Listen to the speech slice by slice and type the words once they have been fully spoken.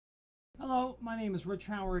Hello, my name is Rich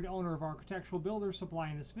Howard, owner of Architectural Builder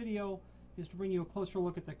Supply. In this video is to bring you a closer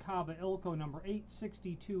look at the Kaba Ilco number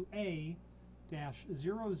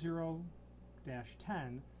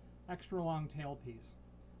 862A-00-10 extra long tailpiece.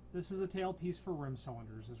 This is a tailpiece for rim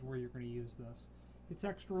cylinders is where you're going to use this. It's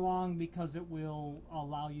extra long because it will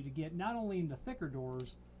allow you to get not only into thicker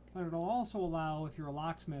doors, but it'll also allow, if you're a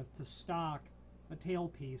locksmith, to stock a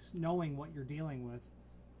tailpiece knowing what you're dealing with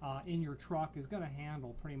in your truck is going to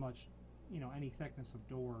handle pretty much any thickness of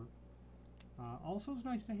door. Also, it's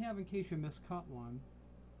nice to have in case you miscut one.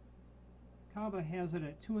 Kaba has it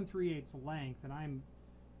at 2 3/8 length, and I'm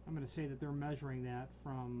going to say that they're measuring that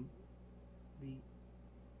from the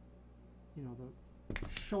the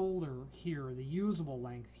shoulder here, the usable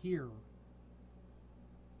length here,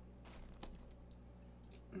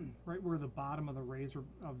 right where the bottom of the razor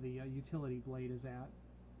of the utility blade is at,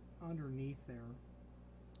 underneath there.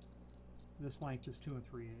 This length is 2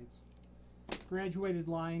 3/8. Graduated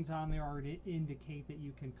lines on there are to indicate that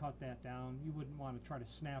you can cut that down. You wouldn't want to try to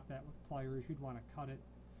snap that with pliers. You'd want to cut it.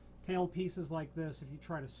 Tail pieces like this, if you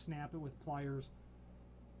try to snap it with pliers,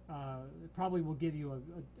 it probably will give you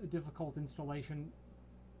a difficult installation.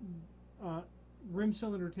 Rim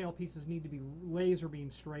cylinder tail pieces need to be laser beam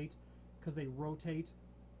straight because they rotate,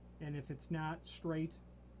 and if it's not straight,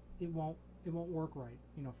 it won't work right.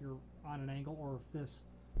 If you're on an angle, or if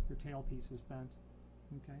your tail piece is bent.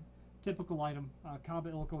 Okay. Typical item.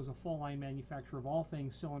 Kaba Ilco is a full-line manufacturer of all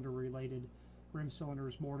things cylinder-related: rim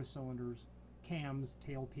cylinders, mortise cylinders, cams,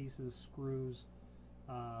 tail pieces, screws,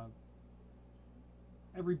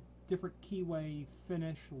 every different keyway,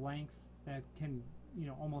 finish, length that can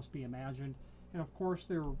almost be imagined. And of course,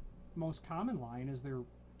 their most common line is their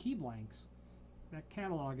key blanks. That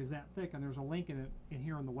catalog is that thick, and there's a link in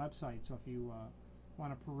here on the website. So if you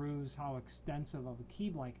want to peruse how extensive of a key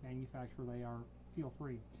blank manufacturer they are, feel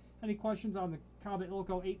free. Any questions on the Kaba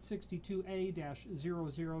Ilco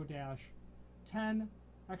 862A-00-10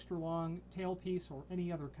 extra long tailpiece or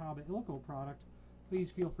any other Kaba Ilco product,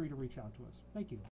 please feel free to reach out to us. Thank you.